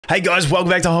Hey guys, welcome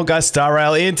back to Honkai Star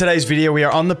Rail. In today's video, we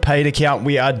are on the paid account.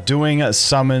 We are doing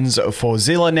summons for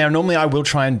Seele. Now, normally I will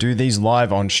try and do these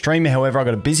live on stream. However, I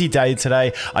got a busy day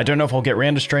today. I don't know if I'll get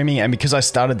around to streaming. And because I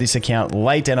started this account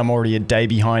late and I'm already a day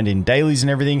behind in dailies and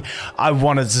everything, I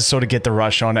wanted to sort of get the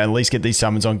rush on, at least get these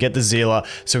summons on, get the Seele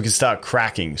so we can start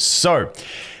cracking. So,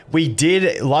 we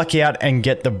did luck out and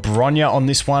get the Bronya on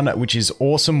this one, which is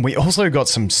awesome. We also got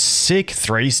some sick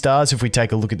 3 stars if we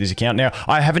take a look at this account. Now,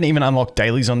 I haven't even unlocked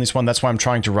dailies on this one. That's why I'm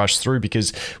trying to rush through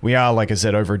because we are, like I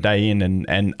said, over a day in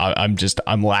and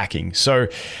I'm lacking. So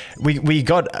we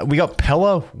got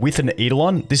Pella with an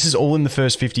Eidolon. This is all in the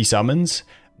first 50 summons.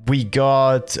 We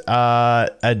got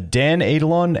a Dan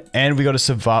Eidolon and we got a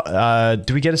Savol.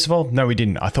 Did we get a Savol? No, we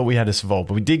didn't. I thought we had a Savol,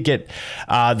 but we did get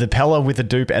the Pella with a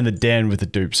dupe and the Dan with a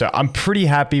dupe. So I'm pretty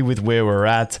happy with where we're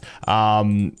at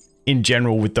in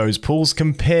general with those pulls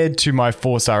compared to my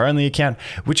 4-star only account,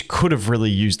 which could have really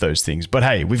used those things. But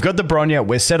hey, we've got the Bronya.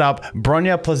 We're set up.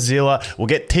 Bronya plus Seele. We'll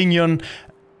get Tingyon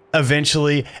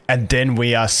eventually, and then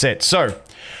we are set. So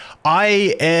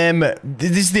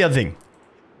this is the other thing.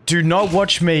 Do not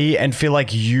watch me and feel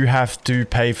like you have to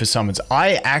pay for summons.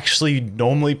 I actually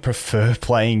normally prefer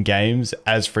playing games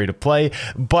as free to play,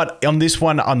 but on this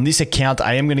one, on this account,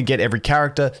 I am going to get every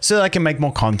character so that I can make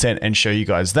more content and show you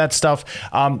guys that stuff.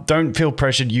 Don't feel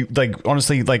pressured.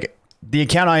 Honestly, the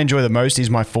account I enjoy the most is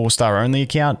my 4-star only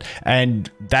account,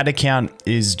 and that account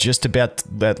is just about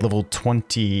that level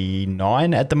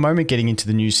 29 at the moment, getting into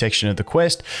the new section of the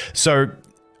quest. So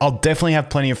I'll definitely have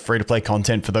plenty of free-to-play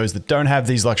content for those that don't have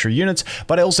these luxury units,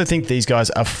 but I also think these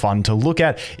guys are fun to look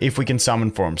at if we can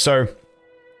summon for them. So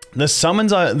the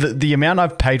summons are the amount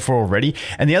I've paid for already.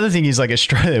 And the other thing is, like,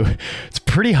 Australia, it's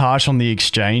pretty harsh on the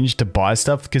exchange to buy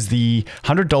stuff because the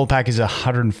 $100 pack is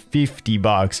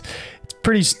 $150. It's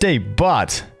pretty steep,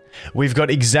 but we've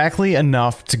got exactly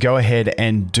enough to go ahead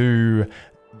and do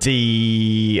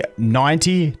the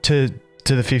 90 to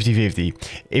the 50-50.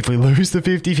 If we lose the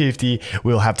 50-50,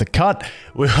 we'll have to cut,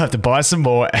 we'll have to buy some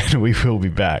more, and we will be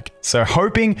back. So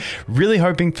really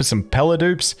hoping for some Pella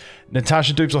dupes.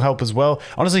 Natasha dupes will help as well.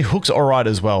 Honestly, Hook's alright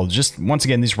as well. Just, once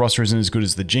again, this roster isn't as good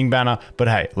as the Jing banner, but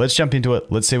hey, let's jump into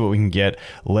it. Let's see what we can get.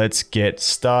 Let's get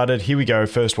started. Here we go,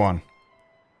 first one.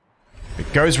 If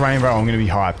it goes rainbow, I'm going to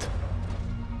be hyped.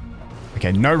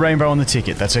 Okay, no rainbow on the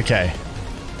ticket. That's okay.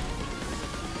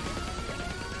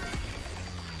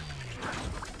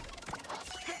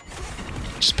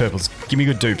 Just purples. Give me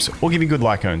good dupes, or give me good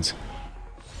Lycones.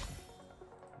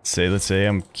 Let's see.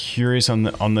 I'm curious on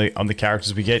the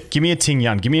characters we get. Give me a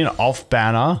Tingyon. Give me an off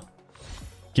banner.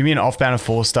 Give me an off banner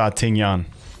 4-star Tingyon,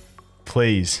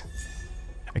 please.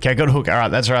 Okay, I got a Hook. All right,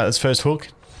 that's right. That's first Hook.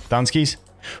 Dunskies.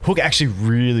 Hook actually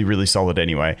really solid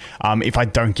anyway. If I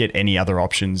don't get any other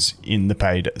options in the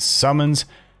paid summons,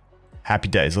 happy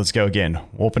days. Let's go again.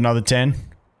 Warp another 10.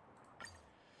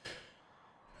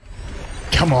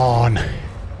 Come on.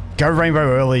 Go rainbow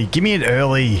early. Give me it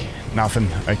early. Nothing.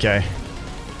 Okay.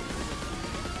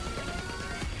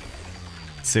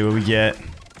 Let's see what we get.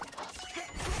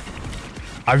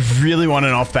 I really want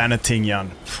an off-banner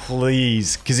Tingyon.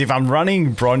 Please. Because if I'm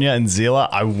running Bronya and Seele,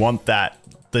 I want that.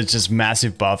 That's just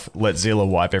massive buff. Let Seele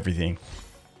wipe everything.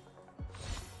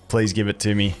 Please give it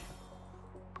to me.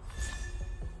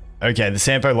 Okay, the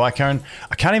Sampo Lycone.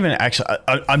 I can't even actually...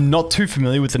 I'm not too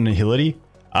familiar with the Nihility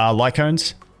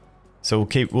Lycones. So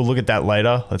we'll look at that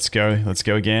later. Let's go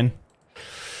again.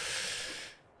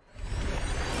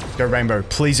 Go rainbow,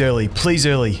 please early, please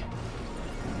early.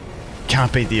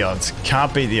 Can't beat the odds,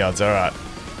 can't beat the odds, all right.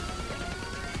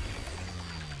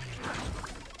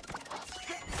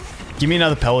 Give me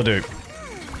another Pella dupe.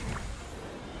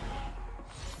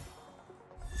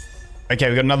 Okay,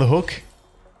 we got another Hook.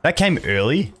 That came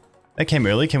early. Can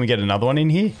we get another one in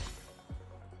here?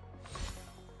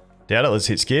 Doubt it, let's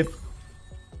hit skip.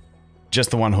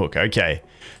 Just the one Hook, okay.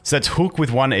 So that's Hook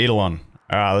with one Eidolon.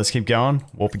 Alright, let's keep going.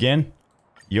 Warp again.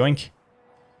 Yoink.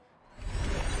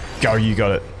 Go, you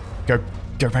got it. Go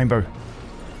rainbow.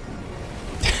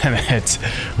 Damn it.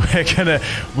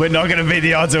 We're not gonna beat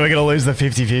the odds and we're gonna lose the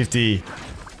 50-50.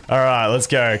 Alright, let's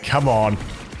go. Come on.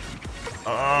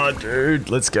 Oh, dude,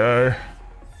 let's go.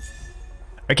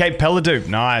 Okay, Pella dupe,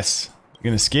 nice.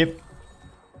 You're gonna skip.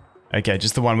 Okay,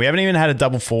 just the one. We haven't even had a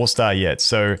double 4-star yet,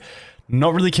 so...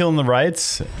 Not really killing the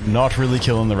raids.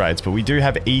 But we do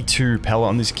have E2 Pella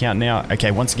on this account now.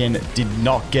 Okay, once again, did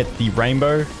not get the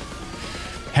rainbow.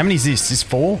 How many is this? Is this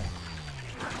 4?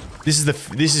 This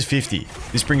is 50.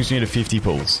 This brings me to 50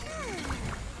 pulls.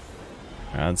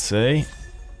 Let's see.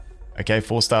 Okay,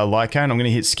 4-star Lycone. I'm going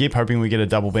to hit skip, hoping we get a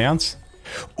double bounce.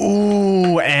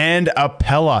 Ooh, and a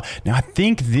Pella. Now, I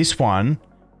think this one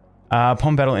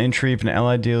Upon battle entry, if an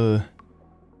allied dealer...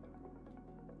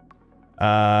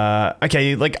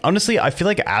 okay, like, honestly, I feel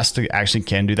like Asta actually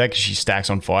can do that because she stacks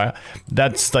on fire.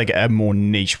 That's, like, a more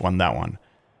niche one, that one.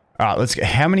 Alright, let's go.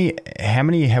 How many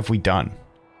have we done?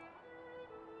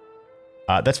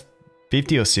 That's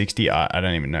 50 or 60? I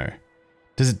don't even know.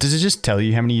 Does it just tell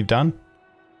you how many you've done?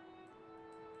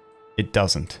 It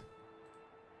doesn't.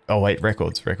 Oh, wait,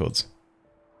 records.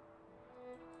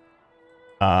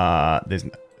 There's...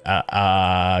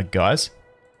 guys?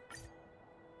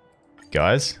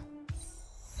 Guys?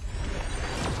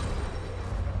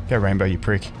 Go Rainbow, you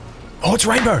prick. Oh, it's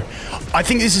Rainbow! I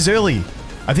think this is early.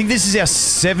 I think this is our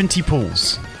 70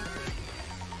 pulls.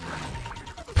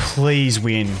 Please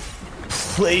win.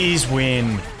 Please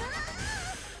win.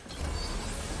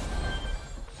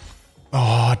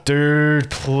 Oh,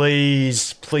 dude,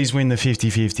 please. Please win the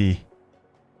 50-50.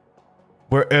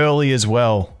 We're early as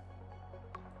well.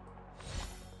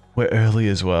 We're early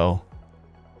as well.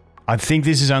 I think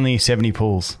this is only 70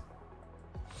 pulls.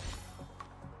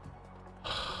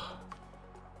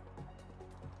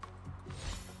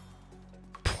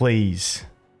 Please.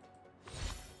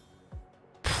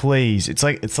 Please. It's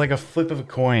like a flip of a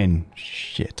coin.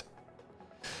 Shit.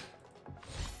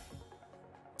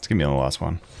 It's gonna be on the last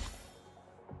one.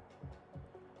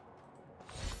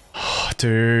 Oh,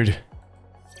 dude.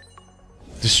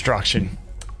 Destruction.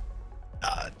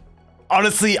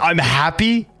 Honestly, I'm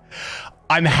happy.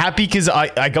 I'm happy because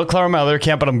I got Clara on my other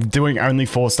account, but I'm doing only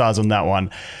 4 stars on that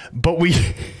one. But we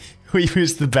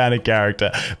missed the banner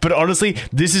character. But honestly,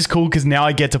 this is cool because now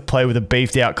I get to play with a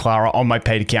beefed out Clara on my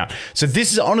paid account. So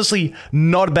this is honestly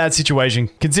not a bad situation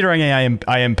considering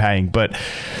I am paying, but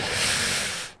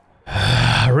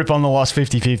rip on the lost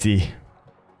 50-50.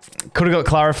 Could have got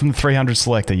Clara from the 300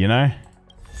 selector, you know?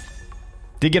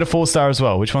 Did get a 4-star as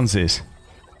well. Which one's this?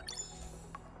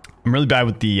 I'm really bad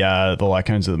with the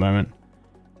Lycones at the moment.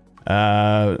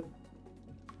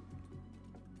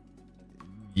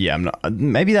 Yeah, I'm not.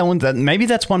 Maybe that one. Maybe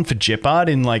that's one for Jeopard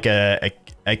in like a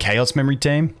Chaos Memory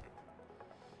team.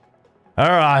 All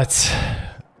right.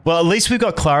 Well, at least we've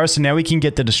got Clara, so now we can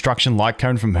get the Destruction Light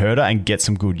Cone from Herder and get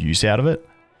some good use out of it.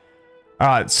 All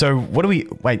right. So what do we?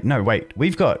 Wait. No. Wait.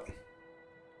 We've got.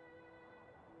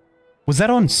 Was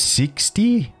that on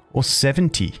 60 or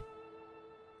 70?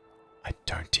 I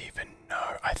don't even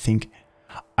know. I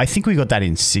think we got that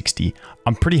in 60.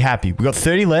 I'm pretty happy. We got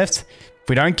 30 left. If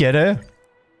we don't get her,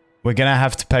 we're gonna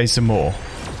have to pay some more.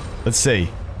 Let's see.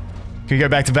 Can we go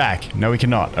back to back? No, we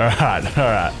cannot. Alright,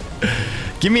 alright.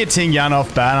 Give me a Ting Yan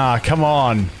off banner. Come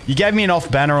on. You gave me an off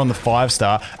banner on the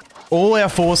 5-star. All our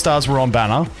 4-stars were on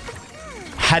banner.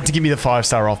 Had to give me the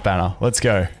 5-star off banner. Let's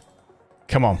go.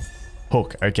 Come on.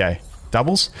 Hook. Okay.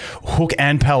 Doubles? Hook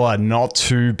and Pella. Not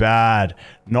too bad.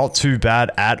 Not too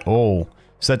bad at all.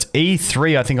 So that's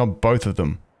E3, I think, on both of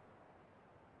them.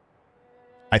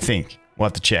 I think. We'll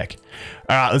have to check.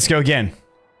 Alright, let's go again.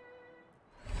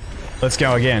 Let's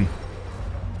go again.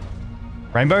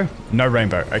 Rainbow? No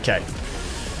rainbow. Okay.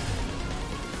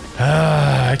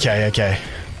 Okay.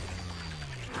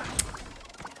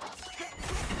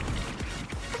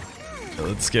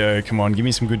 Let's go. Come on, give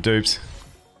me some good dupes.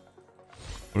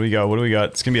 What do we got? What do we got?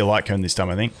 It's gonna be a light cone this time,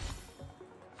 I think.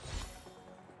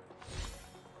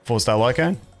 4-star light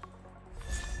cone?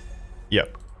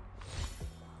 Yep.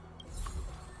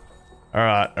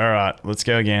 Alright. Let's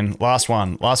go again. Last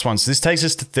one. So this takes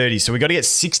us to 30. So we gotta get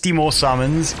 60 more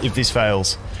summons if this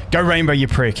fails. Go Rainbow, you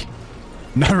prick.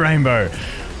 No Rainbow.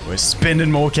 We're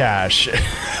spending more cash.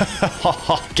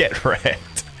 Get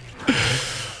wrecked.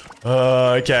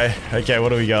 Okay, what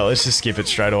do we got? Let's just skip it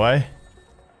straight away.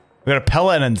 We got a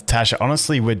Pella and a Tasha.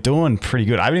 Honestly, we're doing pretty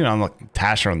good. I haven't even unlocked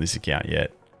Tasha on this account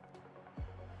yet.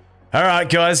 Alright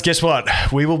guys, guess what?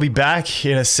 We will be back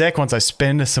in a sec once I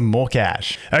spend some more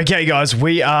cash. Okay guys,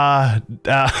 we are,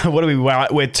 what are we,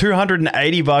 we're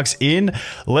 280 bucks in.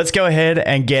 Let's go ahead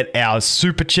and get our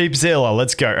super cheap Seele.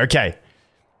 Let's go, okay.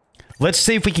 Let's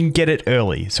see if we can get it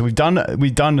early. So we've done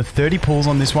 30 pulls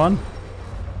on this one.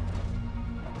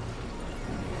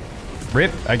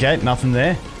 Rip, okay, nothing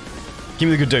there. Give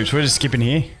me the good dupes, we're just skipping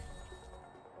here.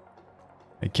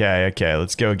 Okay,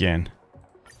 let's go again.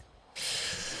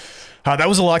 That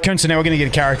was a light cone, so now we're going to get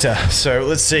a character. So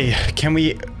let's see. Can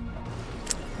we...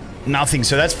 Nothing.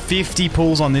 So that's 50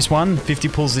 pulls on this one. 50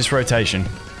 pulls this rotation.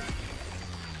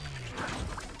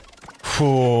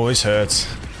 Whew, this hurts.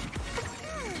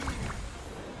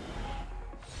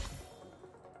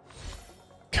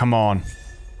 Come on.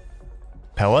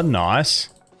 Pella, nice.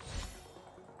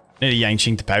 Need a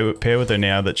Yangqing to pair with her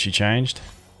now that she changed.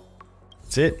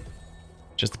 That's it.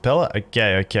 Just the Pella?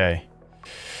 Okay.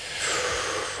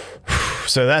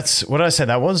 So that's, what did I say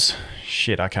that was?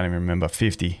 Shit, I can't even remember.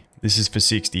 50. This is for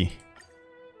 60.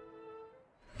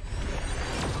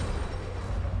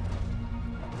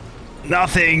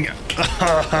 Nothing.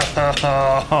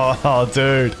 Oh,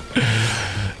 dude.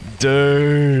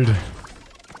 Dude.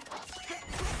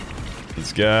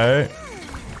 Let's go.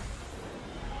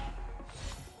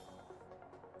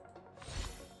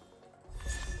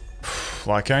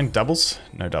 Lycone, doubles?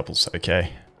 No doubles,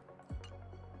 okay.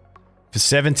 For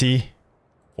 70.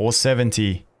 Or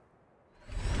 70.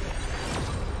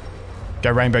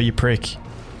 Go Rainbow, you prick.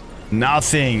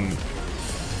 Nothing.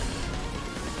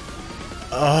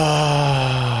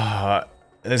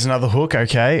 There's another hook,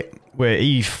 okay.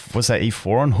 We're what's that,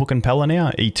 E4 on Hook and Pella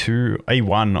now? E2,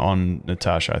 E1 on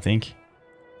Natasha, I think.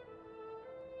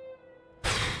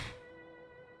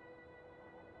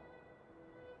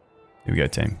 Here we go,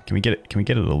 team. Can we get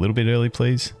it a little bit early,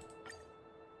 please?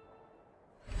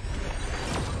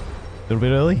 A little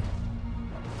bit early?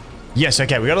 Yes,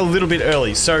 okay, we got a little bit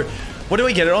early. So, what do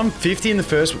we get it on? 50 in the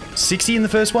first, 60 in the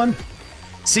first one?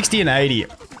 60 and 80.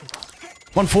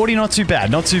 140, not too bad,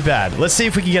 not too bad. Let's see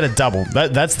if we can get a double.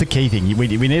 That's the key thing.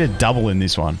 We need a double in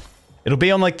this one. It'll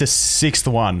be on like the 6th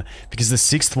one, because the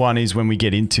 6th one is when we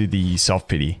get into the soft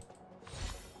pity.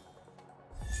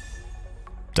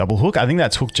 Double hook? I think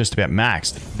that's hook just about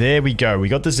maxed. There we go. We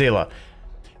got the Seele.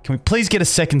 Can we please get a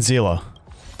second Seele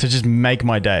to just make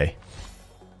my day?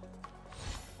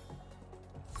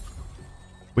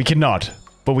 We cannot,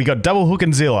 but we got double hook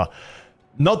and Seele.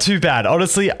 Not too bad.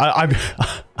 Honestly,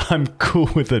 I'm cool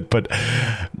with it, but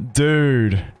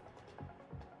dude.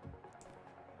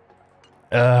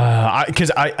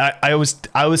 Because I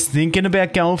was thinking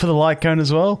about going for the light cone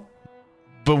as well,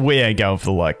 but we ain't going for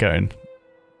the light cone.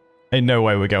 Ain't no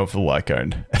way we're going for the light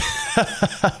cone.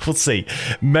 We'll see.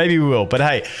 Maybe we will, but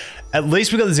hey, at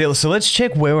least we got the Seele. So let's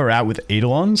check where we're at with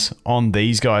Eidolons on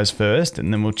these guys first,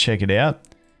 and then we'll check it out.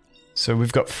 So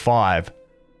we've got 5.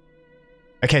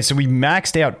 Okay, so we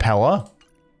maxed out Pella.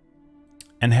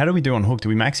 And how do we do on Hook? Do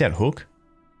we max out Hook?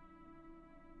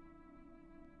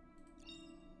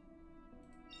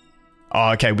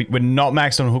 Oh, okay, we're not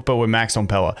maxed on Hook, but we're maxed on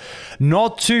Pella.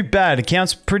 Not too bad.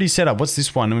 Account's pretty set up. What's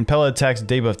this one? When Pella attacks a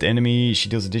debuffed enemy, she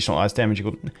deals additional ice damage.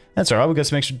 That's alright, we got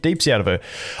some extra deeps out of her.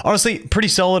 Honestly, pretty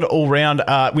solid all round.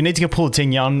 We need to get pull a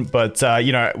Ting Yun, but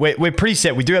you know, we're pretty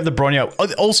set. We do have the Bronya.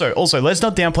 Also, let's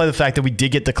not downplay the fact that we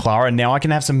did get the Clara. Now I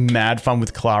can have some mad fun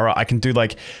with Clara. I can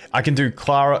do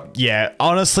Clara. Yeah,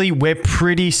 honestly, we're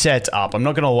pretty set up. I'm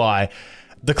not gonna lie.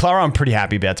 The Clara I'm pretty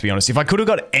happy about, to be honest. If I could have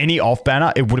got any off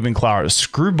banner, it would have been Clara.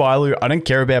 Screw Bailu. I don't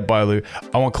care about Bailu.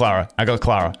 I want Clara. I got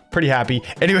Clara. Pretty happy.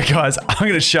 Anyway, guys, I'm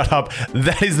going to shut up.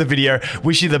 That is the video.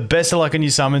 Wish you the best of luck on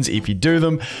your summons if you do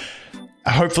them.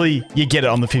 Hopefully, you get it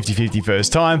on the 50-50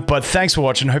 first time. But thanks for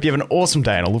watching. Hope you have an awesome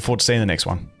day, and I look forward to seeing the next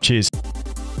one. Cheers.